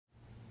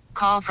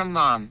call from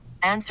mom.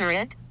 Answer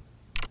it.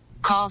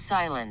 Call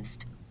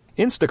silenced.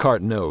 Instacart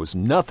knows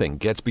nothing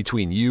gets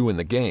between you and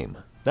the game.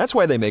 That's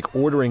why they make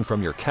ordering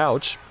from your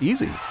couch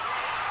easy.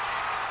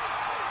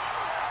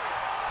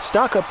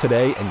 Stock up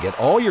today and get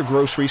all your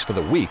groceries for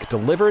the week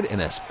delivered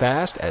in as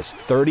fast as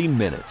 30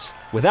 minutes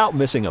without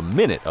missing a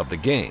minute of the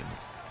game.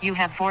 You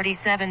have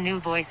 47 new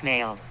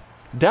voicemails.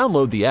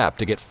 Download the app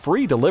to get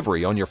free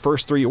delivery on your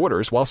first 3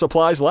 orders while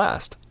supplies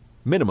last.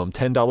 Minimum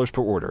 $10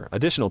 per order.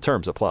 Additional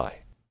terms apply.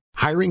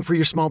 Hiring for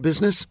your small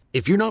business?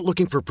 If you're not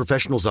looking for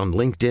professionals on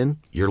LinkedIn,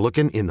 you're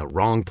looking in the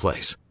wrong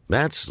place.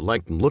 That's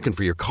like looking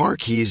for your car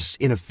keys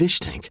in a fish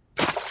tank.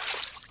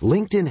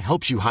 LinkedIn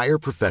helps you hire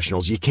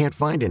professionals you can't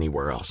find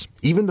anywhere else,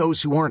 even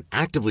those who aren't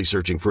actively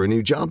searching for a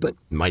new job but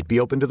might be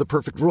open to the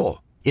perfect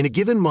role. In a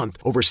given month,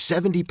 over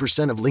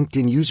 70% of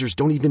LinkedIn users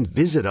don't even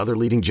visit other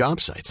leading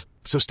job sites.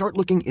 So start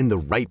looking in the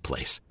right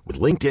place. With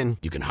LinkedIn,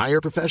 you can hire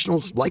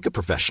professionals like a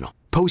professional.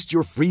 Post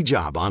your free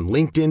job on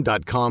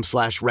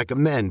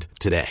linkedin.com/recommend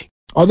today.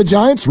 Are the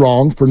Giants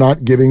wrong for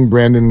not giving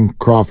Brandon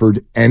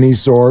Crawford any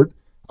sort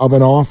of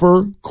an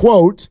offer?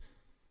 Quote,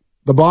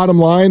 the bottom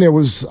line, I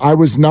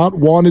was not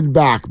wanted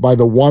back by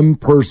the one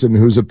person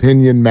whose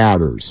opinion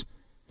matters.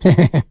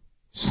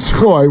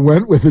 So I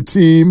went with a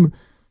team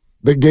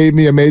that gave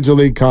me a major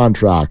league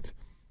contract.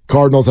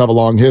 Cardinals have a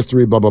long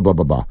history, blah, blah, blah,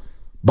 blah, blah.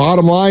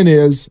 Bottom line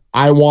is,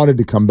 I wanted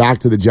to come back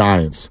to the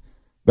Giants.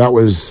 That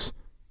was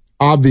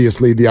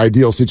obviously the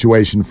ideal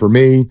situation for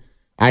me.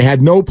 I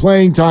had no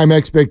playing time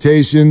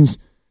expectations,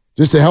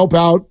 just to help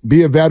out,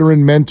 be a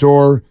veteran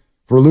mentor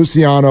for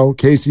Luciano,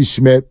 Casey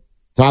Schmidt,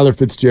 Tyler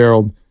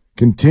Fitzgerald,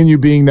 continue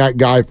being that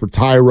guy for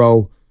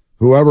Tyro,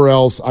 whoever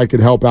else I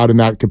could help out in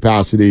that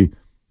capacity.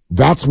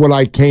 That's what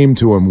I came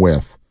to him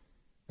with.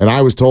 And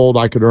I was told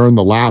I could earn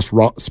the last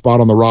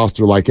spot on the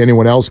roster like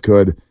anyone else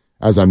could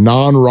as a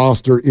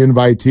non-roster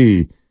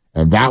invitee,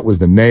 and that was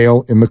the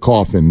nail in the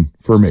coffin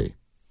for me.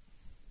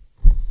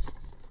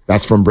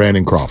 That's from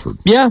Brandon Crawford.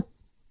 Yeah.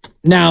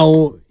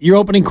 Now, your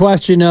opening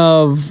question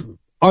of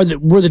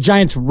were the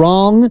Giants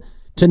wrong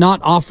to not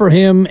offer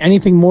him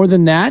anything more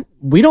than that?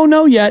 We don't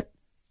know yet,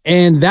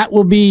 and that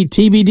will be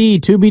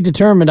TBD, to be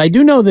determined. I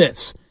do know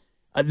this.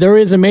 There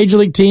is a major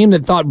league team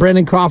that thought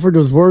Brandon Crawford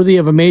was worthy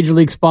of a major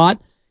league spot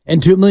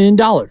and $2 million.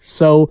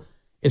 So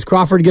is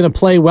Crawford going to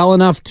play well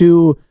enough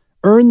to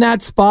earn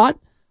that spot?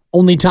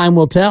 Only time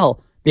will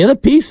tell. The other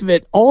piece of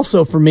it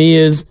also for me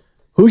is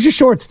who's your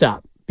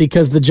shortstop?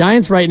 Because the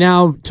Giants right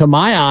now, to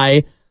my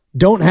eye,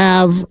 don't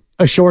have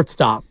a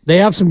shortstop. They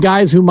have some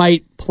guys who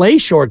might play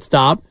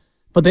shortstop,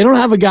 but they don't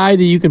have a guy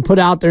that you can put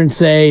out there and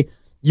say,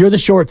 you're the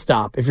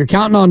shortstop. If you're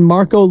counting on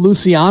Marco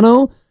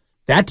Luciano,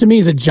 that to me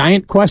is a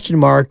giant question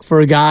mark for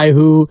a guy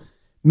who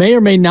may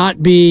or may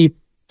not be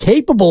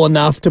capable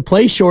enough to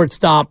play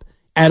shortstop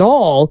at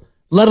all,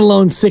 let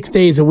alone 6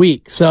 days a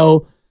week.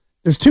 So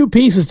there's two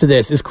pieces to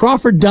this. Is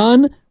Crawford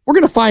done? We're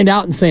going to find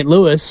out in St.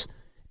 Louis.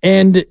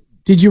 And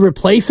did you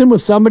replace him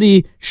with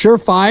somebody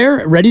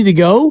surefire, ready to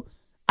go?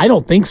 I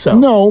don't think so.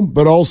 No,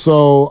 but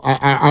also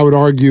I would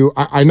argue,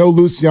 I know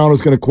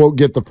Luciano's going to, quote,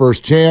 get the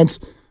first chance.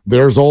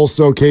 There's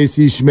also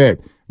Casey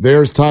Schmidt.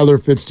 There's Tyler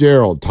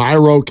Fitzgerald.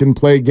 Tyro can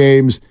play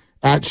games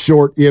at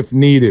short if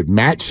needed.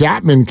 Matt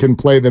Chapman can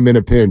play them in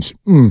a pinch.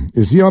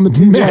 Is he on the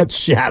team yet? Matt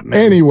Chapman.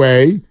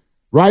 Anyway,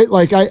 right?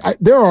 Like,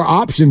 there are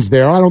options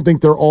there. I don't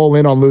think they're all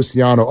in on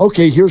Luciano.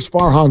 Okay, here's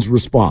Farhan's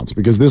response,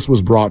 because this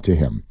was brought to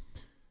him.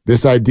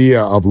 This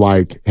idea of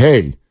like,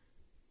 hey,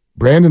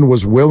 Brandon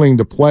was willing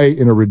to play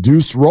in a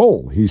reduced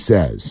role, he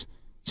says.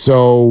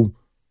 So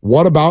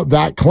what about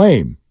that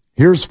claim?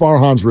 Here's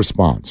Farhan's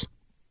response.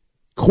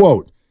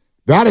 Quote,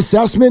 that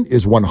assessment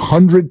is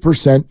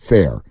 100%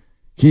 fair.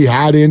 He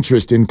had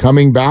interest in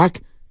coming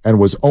back and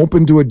was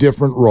open to a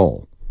different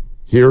role.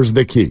 Here's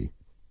the key.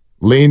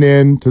 Lean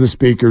in to the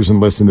speakers and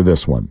listen to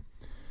this one.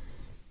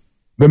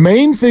 The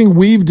main thing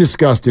we've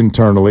discussed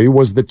internally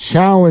was the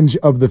challenge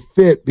of the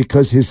fit,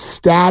 because his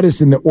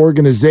status in the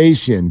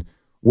organization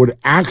would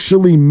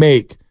actually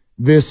make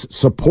this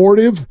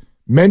supportive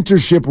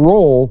mentorship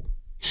role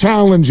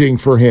challenging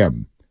for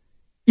him,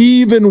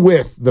 even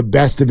with the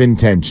best of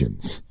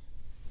intentions.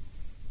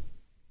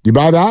 You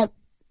buy that?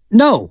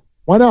 No.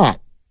 Why not?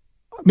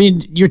 I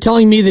mean, you're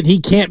telling me that he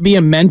can't be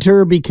a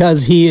mentor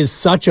because he is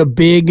such a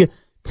big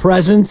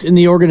presence in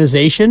the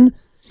organization?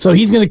 So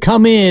he's going to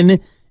come in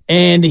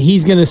and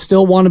he's going to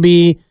still want to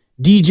be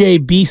DJ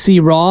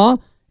BC Raw,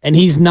 and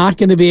he's not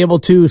going to be able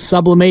to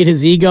sublimate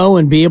his ego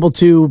and be able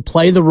to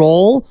play the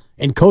role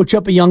and coach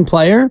up a young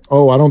player?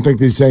 Oh, I don't think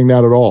he's saying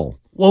that at all.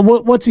 Well,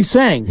 what's he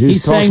saying?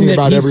 He's talking saying that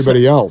about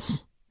everybody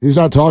else. He's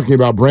not talking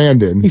about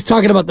Brandon. He's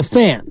talking about the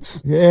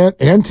fans.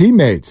 And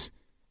teammates.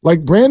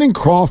 Like, Brandon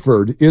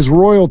Crawford is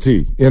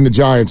royalty in the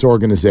Giants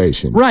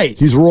organization. Right.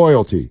 He's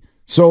royalty.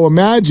 So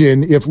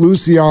imagine if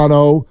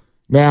Luciano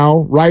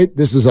now, right,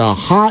 this is a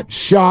hot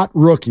shot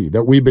rookie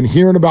that we've been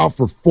hearing about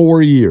for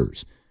 4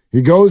 years.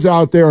 He goes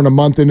out there and a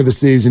month into the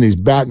season, he's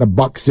batting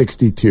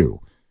 $162,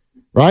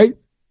 right?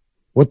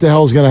 What the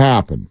hell's going to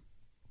happen?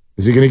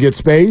 Is he going to get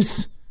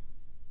space?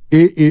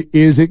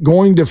 Is it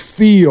going to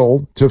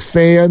feel to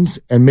fans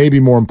and maybe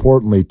more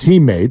importantly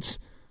teammates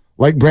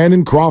like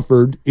Brandon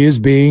Crawford is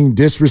being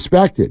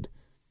disrespected,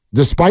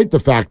 despite the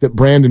fact that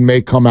Brandon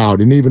may come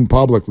out and even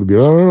publicly be,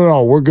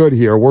 no, we're good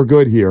here, we're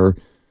good here.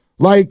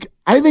 Like,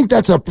 I think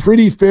that's a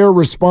pretty fair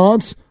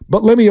response,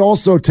 but let me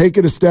also take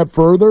it a step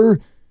further.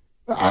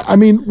 I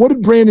mean, what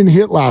did Brandon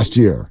hit last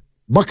year?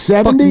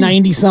 $170?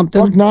 $190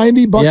 something.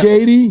 $190,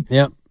 $180?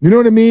 Yep. You know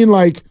what I mean?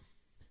 Like,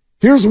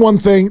 here's one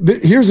thing.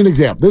 Here's an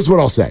example. This is what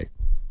I'll say,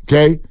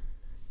 okay?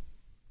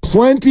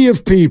 Plenty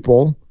of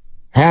people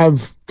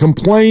have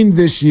complained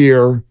this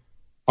year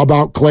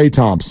about Klay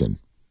Thompson.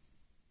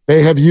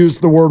 They have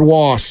used the word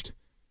washed.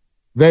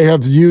 They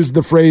have used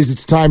the phrase,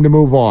 it's time to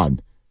move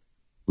on.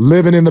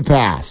 Living in the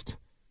past.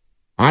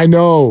 I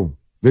know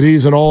that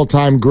he's an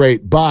all-time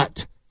great,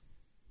 but,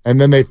 and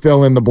then they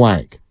fill in the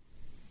blank.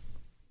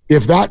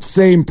 If that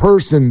same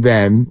person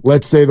then,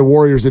 let's say the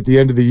Warriors at the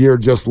end of the year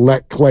just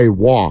let Klay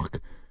walk,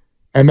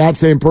 and that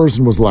same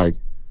person was like,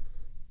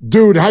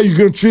 dude, how you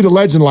going to treat a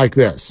legend like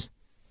this?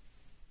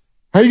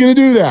 How you going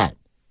to do that?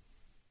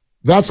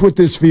 That's what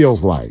this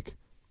feels like.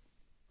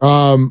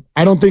 I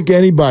don't think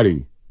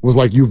anybody was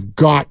like, you've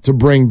got to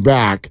bring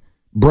back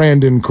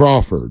Brandon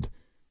Crawford.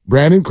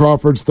 Brandon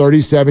Crawford's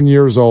 37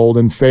 years old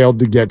and failed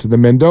to get to the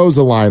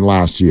Mendoza line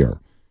last year.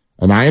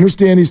 And I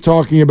understand he's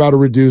talking about a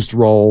reduced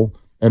role,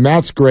 and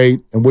that's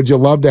great. And would you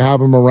love to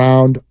have him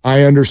around?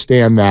 I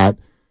understand that.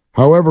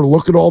 However,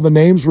 look at all the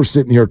names we're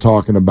sitting here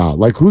talking about.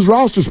 Like, whose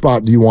roster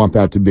spot do you want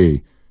that to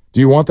be? Do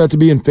you want that to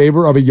be in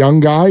favor of a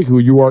young guy who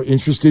you are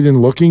interested in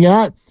looking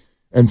at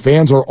and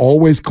fans are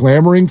always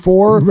clamoring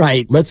for?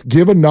 Right. Let's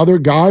give another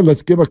guy.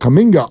 Let's give a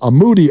Kuminga, a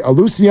Moody, a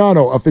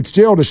Luciano, a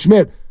Fitzgerald, a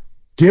Schmidt.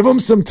 Give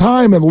them some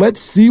time and let's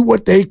see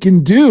what they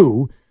can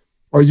do.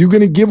 Are you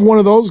going to give one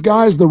of those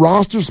guys the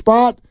roster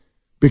spot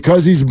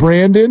because he's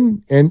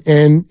Brandon and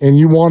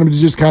you want him to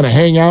just kind of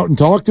hang out and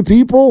talk to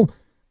people?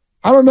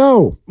 I don't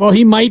know. Well,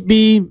 he might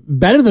be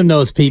better than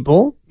those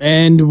people,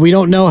 and we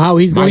don't know how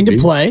he's going to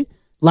play.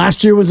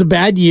 Last year was a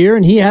bad year,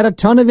 and he had a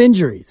ton of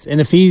injuries.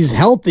 And if he's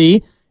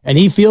healthy and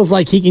he feels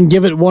like he can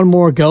give it one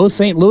more go,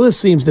 St. Louis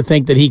seems to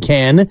think that he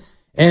can.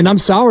 And I'm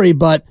sorry,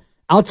 but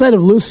outside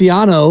of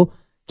Luciano,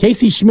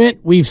 Casey Schmidt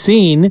we've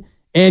seen,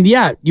 and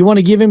yeah, you want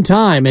to give him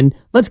time. And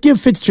let's give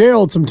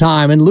Fitzgerald some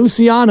time and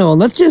Luciano, and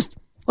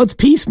let's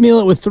piecemeal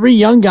it with three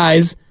young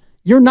guys.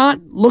 You're not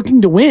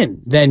looking to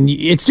win. Then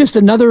it's just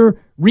another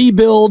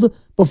rebuild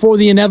before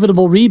the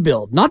inevitable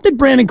rebuild. Not that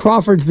Brandon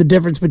Crawford's the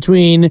difference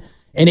between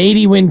an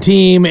 80-win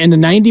team and a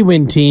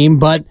 90-win team,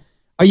 but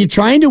are you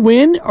trying to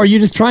win, or are you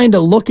just trying to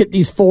look at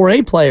these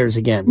 4A players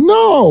again?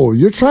 No,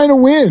 you're trying to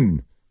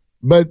win.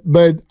 But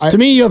to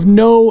me, you have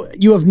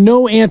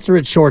no answer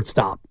at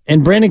shortstop.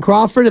 And Brandon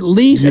Crawford, at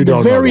least, at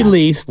the very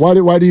least.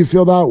 Why do you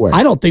feel that way?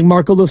 I don't think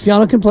Marco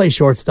Luciano can play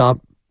shortstop.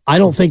 I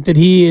don't think that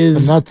he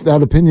is. And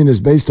that opinion is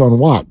based on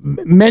what?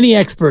 Many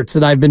experts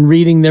that I've been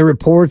reading their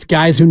reports,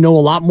 guys who know a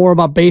lot more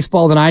about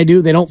baseball than I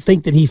do, they don't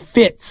think that he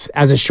fits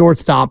as a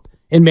shortstop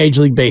in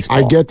Major League Baseball.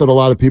 I get that a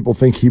lot of people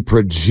think he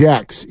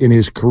projects in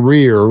his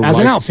career as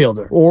an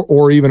outfielder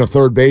or even a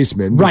third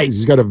baseman. Right.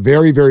 He's got a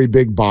very, very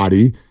big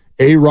body.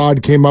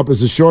 A-Rod came up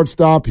as a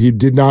shortstop. He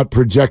did not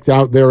project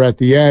out there at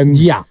the end.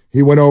 Yeah.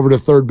 He went over to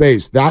third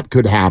base. That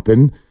could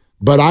happen.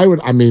 But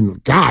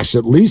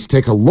at least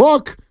take a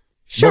look.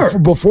 Sure.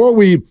 Before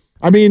we,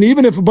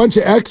 even if a bunch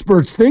of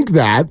experts think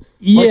that,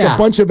 like a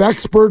bunch of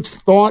experts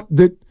thought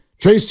that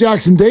Trace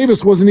Jackson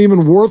Davis wasn't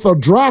even worth a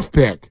draft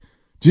pick.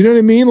 Do you know what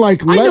I mean?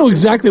 Like, I know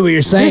exactly what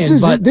you're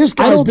saying, but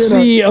I don't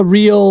see a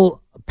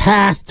real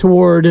path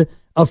toward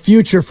a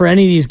future for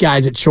any of these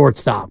guys at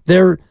shortstop.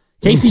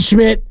 Casey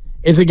Schmidt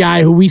is a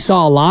guy who we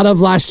saw a lot of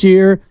last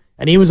year,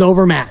 and he was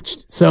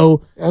overmatched.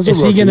 So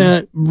is he going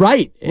to,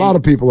 right? A lot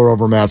of people are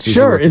overmatched.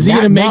 Sure. Is he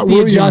going to make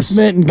the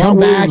adjustment and come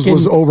back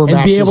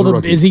and be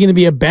able to, is he going to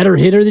be a better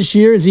hitter this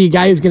year? Is he a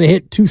guy who's going to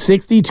hit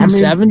 260,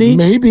 270?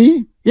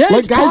 Maybe. Yeah,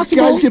 like guys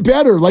get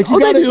better. Like you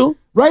got to,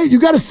 right? You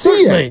got to see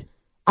it.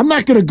 I'm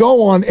not going to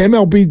go on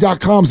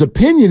MLB.com's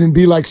opinion and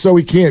be like, so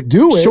he can't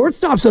do it.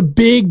 Shortstop's a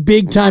big,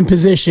 big time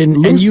position.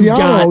 Luciano's, and you've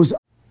got.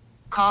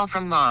 Call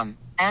from mom.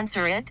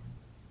 Answer it.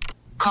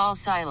 Call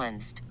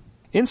silenced.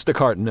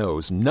 Instacart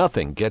knows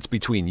nothing gets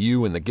between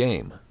you and the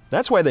game.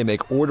 That's why they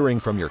make ordering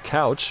from your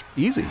couch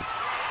easy.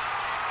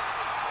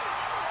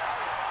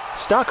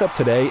 Stock up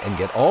today and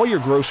get all your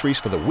groceries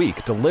for the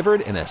week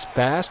delivered in as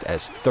fast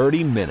as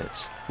 30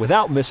 minutes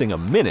without missing a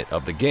minute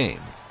of the game.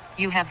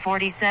 You have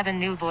 47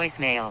 new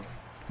voicemails.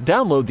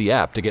 Download the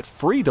app to get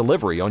free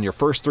delivery on your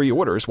first 3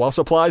 orders while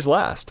supplies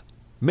last.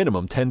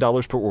 Minimum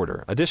 $10 per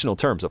order. Additional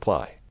terms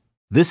apply.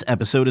 This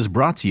episode is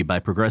brought to you by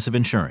Progressive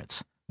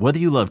Insurance. Whether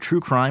you love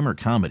true crime or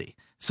comedy,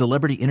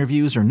 celebrity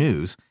interviews or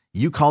news,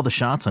 you call the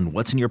shots on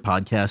what's in your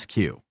podcast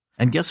queue.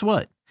 And guess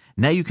what?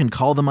 Now you can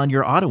call them on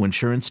your auto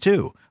insurance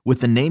too with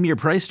the Name Your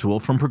Price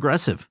tool from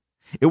Progressive.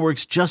 It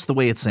works just the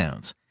way it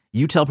sounds.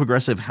 You tell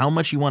Progressive how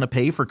much you want to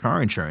pay for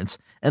car insurance,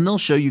 and they'll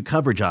show you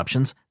coverage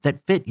options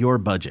that fit your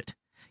budget.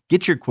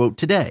 Get your quote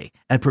today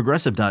at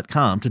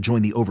Progressive.com to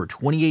join the over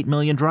 28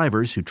 million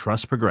drivers who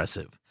trust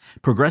Progressive.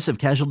 Progressive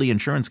Casualty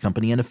Insurance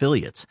Company and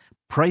Affiliates.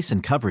 Price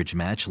and coverage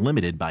match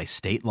limited by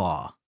state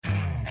law.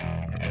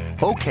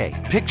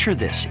 Okay, picture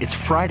this. It's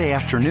Friday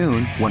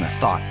afternoon when a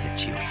thought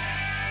hits you.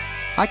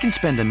 I can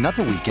spend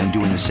another weekend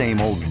doing the same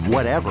old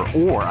whatever,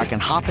 or I can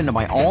hop into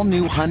my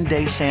all-new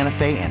Hyundai Santa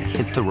Fe and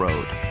hit the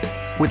road.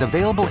 With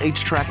available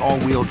H-Track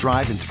all-wheel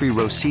drive and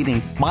 3-row seating,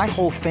 my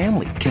whole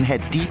family can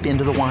head deep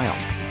into the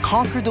wild.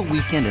 Conquer the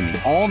weekend in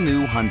the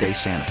all-new Hyundai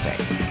Santa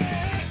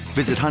Fe.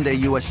 Visit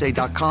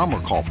HyundaiUSA.com or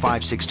call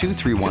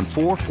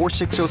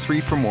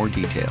 562-314-4603 for more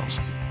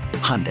details.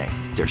 Hyundai,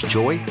 there's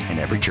joy in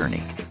every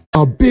journey.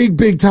 A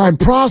big time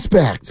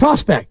prospect.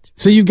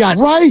 So you've got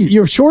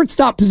your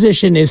shortstop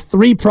position is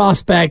 3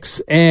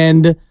 prospects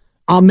and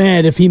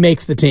Ahmed if he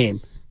makes the team.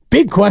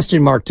 Big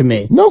question mark to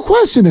me. No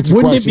question it's a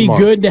question mark. Wouldn't it be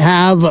good to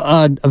have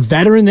a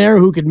veteran there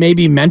who could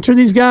maybe mentor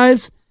these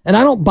guys? And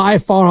I don't buy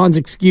Farhan's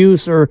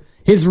excuse or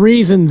his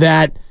reason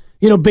that,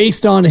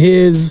 based on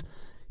his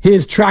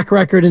track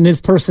record and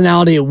his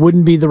personality, it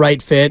wouldn't be the right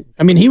fit.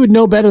 I mean, he would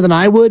know better than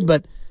I would,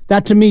 but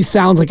that to me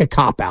sounds like a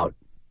cop-out.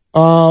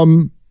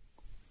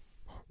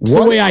 It's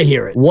the way I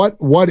hear it.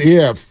 What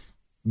if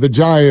the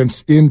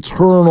Giants'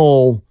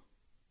 internal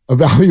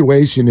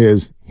evaluation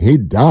is he's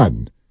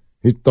done?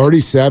 He's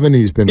 37.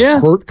 He's been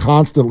hurt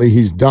constantly.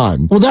 He's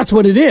done. Well, that's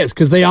what it is,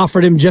 because they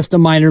offered him just a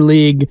minor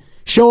league.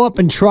 Show up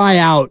and try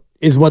out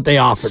is what they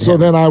offered him. So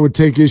then I would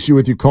take issue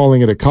with you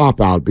calling it a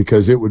cop-out,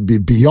 because it would be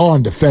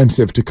beyond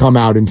offensive to come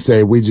out and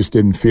say we just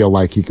didn't feel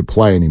like he could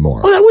play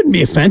anymore. Well, that wouldn't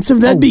be offensive.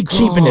 That'd be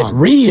keeping it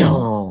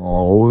real.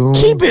 Oh,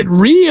 keep it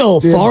real,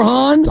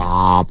 Farhan.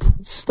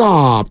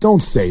 Stop.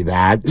 Don't say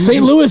that.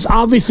 St. Louis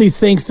obviously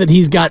thinks that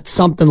he's got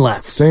something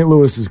left. St.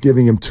 Louis is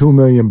giving him $2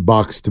 million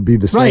to be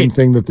the same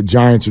thing that the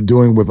Giants are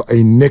doing with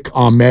a Nick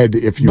Ahmed,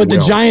 if you will. But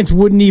the Giants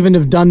wouldn't even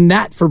have done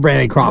that for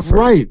Brandon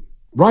Crawford.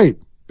 Right.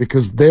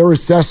 Because their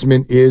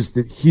assessment is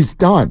that he's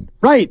done.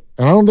 Right.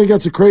 And I don't think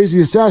that's a crazy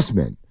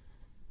assessment.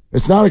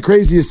 It's not a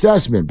crazy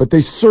assessment, but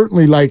they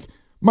certainly,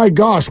 my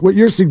gosh, what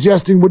you're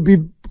suggesting would be,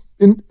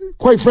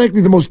 quite frankly,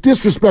 the most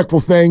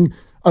disrespectful thing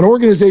an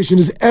organization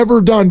has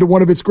ever done to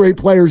one of its great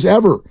players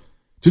ever.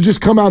 To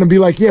just come out and be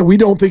like, yeah, we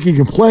don't think he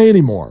can play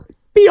anymore.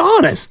 Be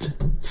honest.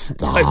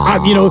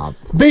 Stop.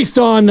 Based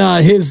on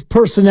his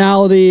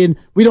personality, and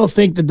we don't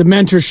think that the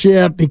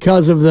mentorship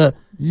because of the...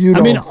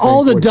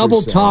 all the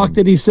double talk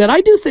that he said,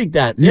 I do think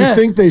that. You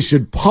think they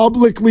should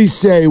publicly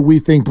say, we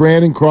think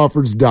Brandon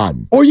Crawford's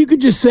done? Or you could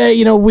just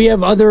say, we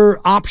have other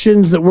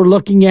options that we're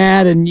looking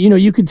at, and,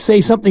 you could say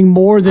something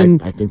more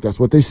than... I think that's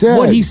what they said.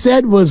 What he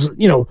said was,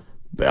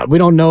 we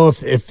don't know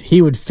if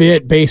he would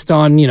fit based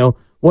on,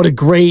 what a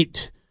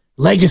great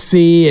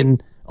legacy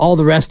and all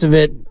the rest of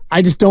it.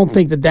 I just don't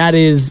think that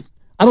is...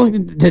 I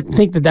don't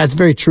think that that's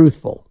very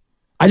truthful.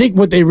 I think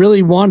what they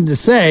really wanted to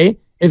say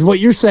is what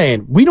you're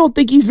saying. We don't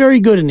think he's very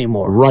good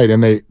anymore. Right,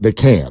 and they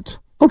can't.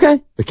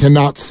 Okay. They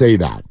cannot say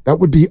that. That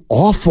would be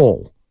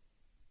awful.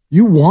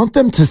 You want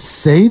them to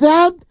say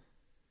that?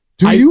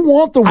 You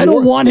want the... I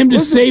don't want him to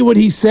say what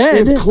he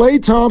said. If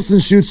Klay Thompson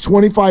shoots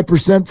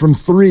 25% from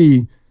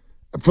 3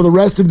 for the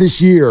rest of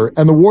this year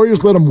and the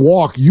Warriors let him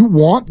walk, you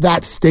want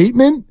that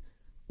statement?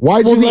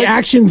 The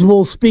actions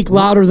will speak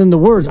louder than the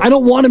words. I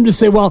don't want him to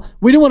say, well,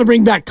 we don't want to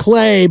bring back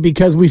Klay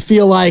because we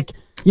feel like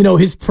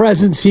his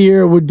presence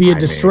here would be a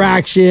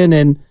distraction,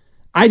 and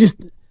I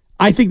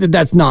think that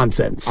that's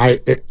nonsense.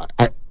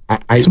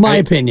 It's my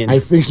opinion. I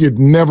think you'd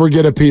never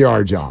get a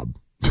PR job.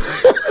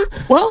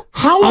 Well,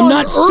 I'm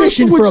not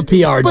fishing for a PR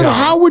job. But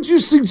how would you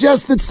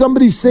suggest that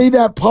somebody say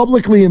that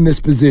publicly in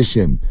this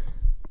position?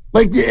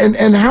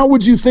 And how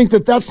would you think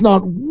that that's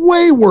not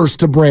way worse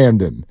to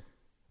Brandon?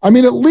 I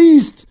mean, at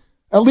least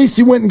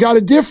he went and got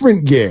a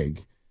different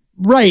gig.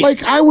 Right.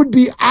 I would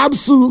be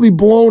absolutely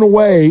blown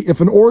away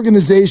if an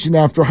organization,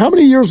 after how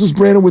many years was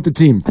Brandon with the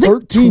team?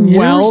 13 years?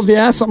 12,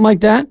 yeah, something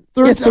like that.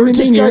 13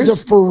 this years.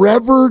 Guy's a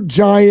forever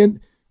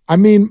Giant. I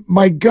mean,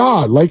 my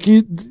God,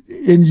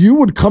 and you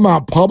would come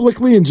out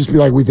publicly and just be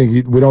like, we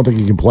don't think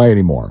he can play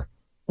anymore.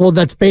 Well,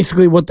 that's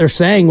basically what they're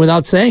saying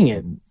without saying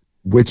it.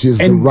 Which is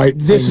the right thing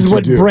to do. This is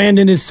what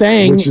Brandon is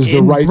saying. Which is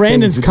the right thing to do.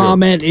 Brandon's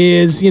comment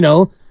is,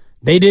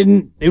 they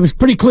didn't, it was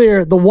pretty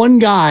clear the one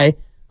guy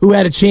who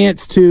had a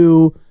chance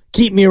to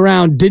keep me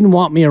around didn't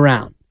want me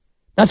around.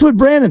 That's what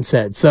Brandon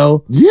said.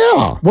 So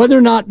yeah, whether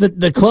or not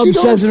the club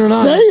says it or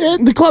not,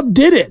 the club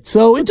did it.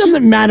 So it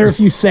doesn't matter if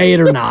you say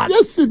it or not.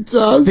 Yes, it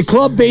does. The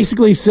club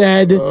basically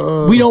said,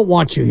 we don't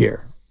want you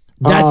here.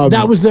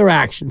 That was their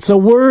action. So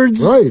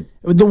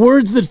the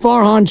words that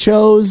Farhan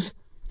chose,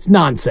 it's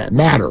nonsense.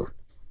 Matter.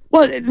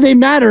 Well, they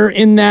matter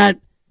in that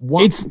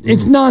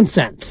it's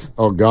nonsense.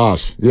 Oh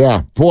gosh,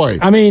 yeah, boy.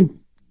 I mean,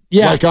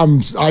 yeah.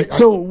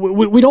 So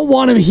we don't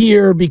want him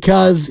here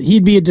because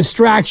he'd be a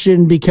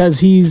distraction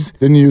because he's...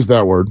 Didn't use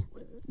that word.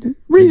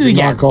 Read it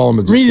again. Not call him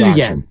a distraction. Read it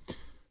again.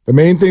 The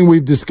main thing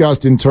we've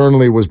discussed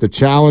internally was the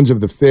challenge of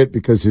the fit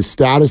because his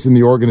status in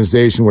the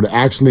organization would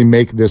actually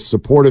make this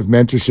supportive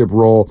mentorship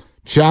role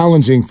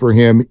challenging for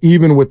him,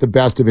 even with the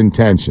best of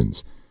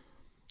intentions.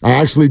 I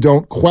actually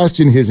don't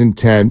question his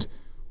intent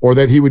or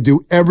that he would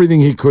do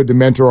everything he could to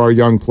mentor our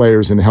young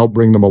players and help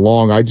bring them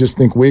along. I just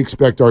think we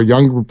expect our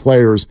younger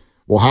players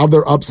will have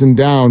their ups and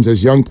downs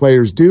as young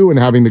players do, and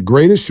having the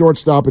greatest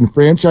shortstop in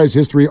franchise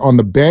history on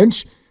the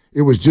bench,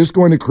 it was just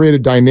going to create a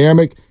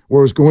dynamic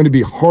where it was going to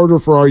be harder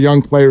for our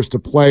young players to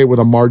play with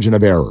a margin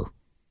of error.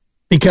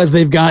 Because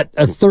they've got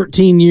a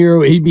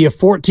 13-year, he'd be a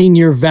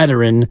 14-year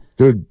veteran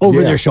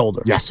over their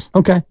shoulder. Yes.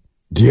 Okay.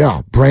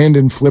 Yeah.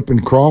 Brandon flipping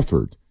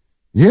Crawford.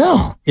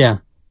 Yeah. Yeah.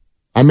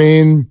 I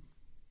mean,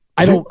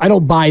 I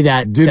don't buy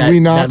that. Did we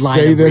not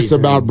say this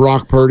reasoning about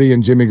Brock Purdy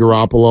and Jimmy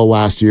Garoppolo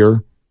last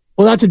year?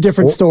 Well, that's a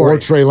different story. Or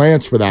Trey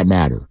Lance, for that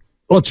matter.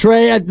 Well,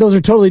 Trey, those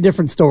are totally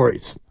different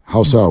stories.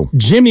 How so?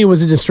 Jimmy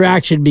was a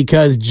distraction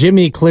because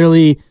Jimmy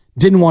clearly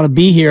didn't want to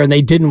be here and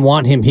they didn't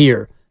want him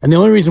here. And the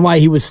only reason why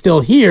he was still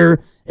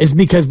here is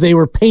because they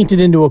were painted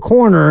into a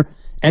corner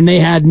and they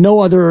had no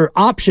other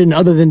option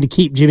other than to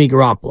keep Jimmy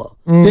Garoppolo.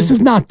 This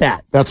is not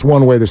that. That's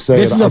one way to say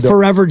this it. This is a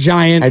forever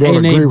giant and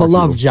a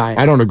beloved giant.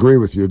 I don't agree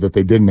with you that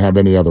they didn't have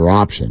any other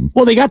option.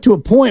 Well, they got to a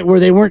point where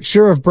they weren't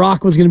sure if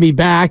Brock was going to be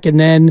back, and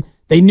then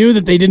they knew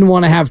that they didn't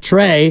want to have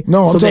Trey,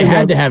 so they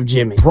had to have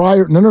Jimmy.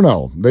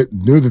 No. They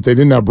knew that they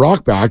didn't have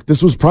Brock back.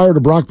 This was prior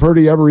to Brock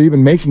Purdy ever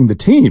even making the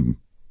team.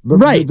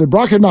 Right.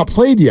 Brock had not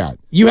played yet.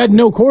 You had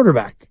no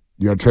quarterback.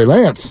 You had Trey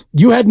Lance.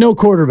 You had no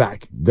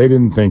quarterback. They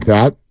didn't think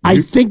that.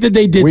 I think that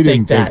they did think that. We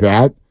didn't think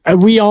that.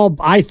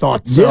 I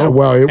thought so. Yeah,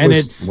 well,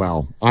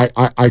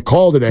 I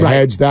called it a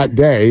hedge that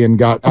day and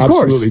got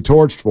absolutely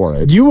torched for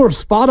it. You were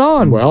spot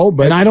on. Well,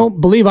 but and I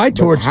don't believe I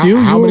torched you.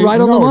 You were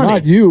right on the money.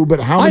 Not you, but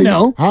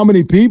how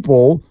many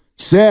people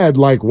said,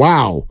 like,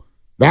 wow,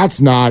 that's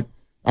not,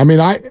 I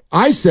mean,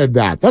 I said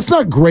that. That's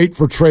not great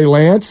for Trey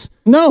Lance.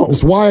 No.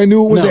 That's why I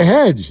knew it was a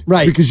hedge.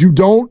 Right. Because you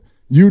don't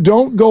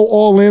go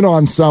all in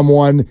on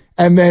someone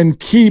and then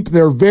keep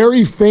their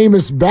very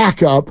famous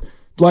backup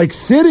like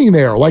sitting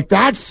there. Like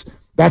that's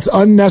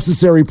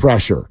unnecessary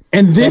pressure.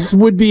 And this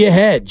would be a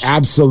hedge.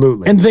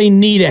 Absolutely. And they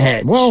need a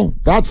hedge. Well,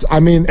 that's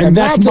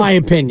my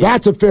opinion.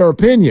 That's a fair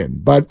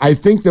opinion. But I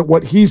think that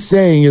what he's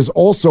saying is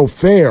also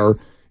fair.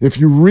 If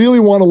you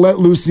really want to let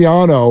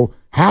Luciano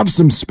have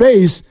some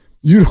space,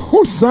 you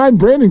don't sign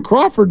Brandon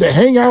Crawford to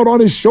hang out on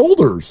his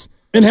shoulders.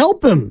 And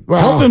help him. Well,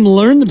 help him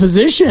learn the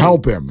position.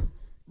 Help him.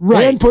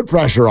 Right. And put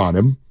pressure on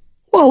him.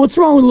 Well, what's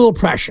wrong with a little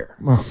pressure?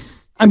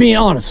 I mean,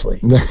 honestly,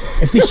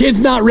 if the kid's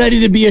not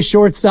ready to be a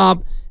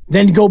shortstop,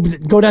 then go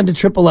down to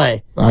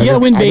AAA. You got to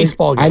win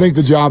baseball games. I think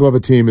the job of a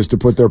team is to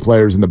put their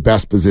players in the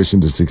best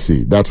position to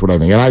succeed. That's what I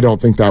think. And I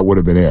don't think that would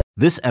have been it.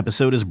 This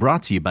episode is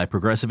brought to you by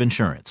Progressive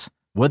Insurance.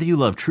 Whether you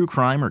love true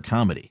crime or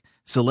comedy,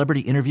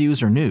 celebrity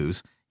interviews or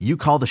news, you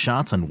call the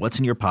shots on what's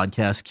in your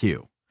podcast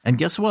queue. And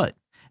guess what?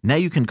 Now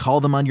you can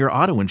call them on your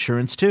auto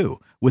insurance too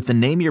with the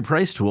Name Your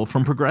Price tool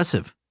from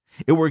Progressive.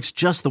 It works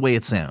just the way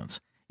it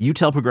sounds. You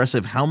tell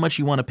Progressive how much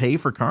you want to pay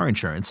for car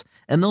insurance,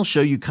 and they'll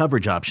show you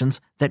coverage options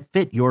that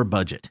fit your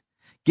budget.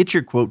 Get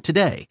your quote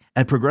today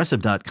at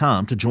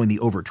Progressive.com to join the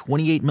over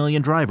 28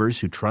 million drivers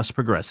who trust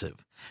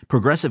Progressive.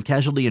 Progressive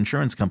Casualty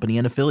Insurance Company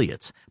and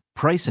Affiliates.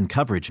 Price and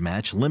coverage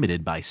match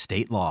limited by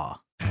state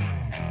law.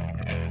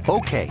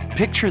 Okay,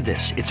 picture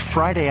this. It's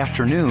Friday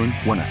afternoon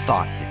when a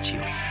thought hits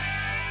you.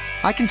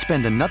 I can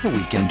spend another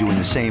weekend doing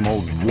the same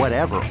old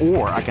whatever,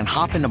 or I can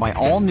hop into my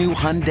all-new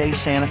Hyundai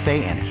Santa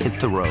Fe and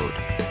hit the road.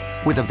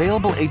 With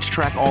available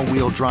H-Track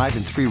all-wheel drive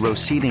and 3-row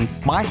seating,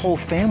 my whole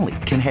family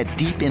can head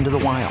deep into the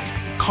wild.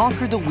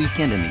 Conquer the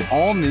weekend in the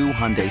all-new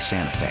Hyundai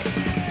Santa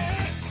Fe.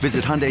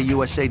 Visit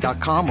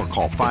HyundaiUSA.com or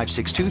call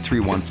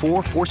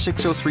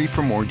 562-314-4603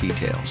 for more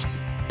details.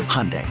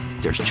 Hyundai,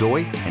 there's joy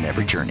in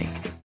every journey.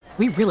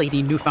 We really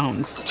need new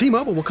phones.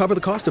 T-Mobile will cover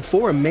the cost of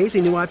 4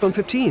 amazing new iPhone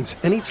 15s,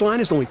 and each line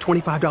is only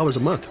 $25 a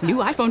month. New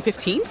iPhone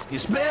 15s?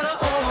 It's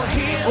better over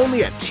here.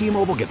 Only at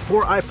T-Mobile, get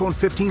 4 iPhone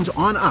 15s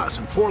on us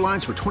and 4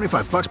 lines for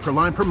 $25 per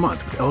line per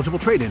month with eligible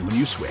trade-in when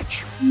you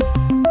switch.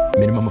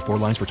 Minimum of 4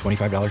 lines for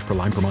 $25 per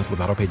line per month with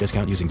autopay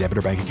discount using debit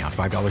or bank account.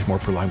 $5 more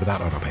per line without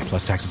autopay,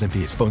 plus taxes and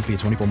fees. Phone fee at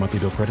 24 monthly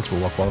bill credits for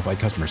well-qualified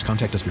customers.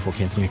 Contact us before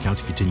canceling account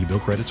to continue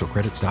bill credits or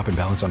credit stop and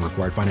balance on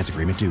required finance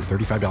agreement due.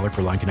 $35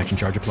 per line connection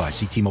charge applies.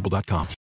 See T-Mobile.com.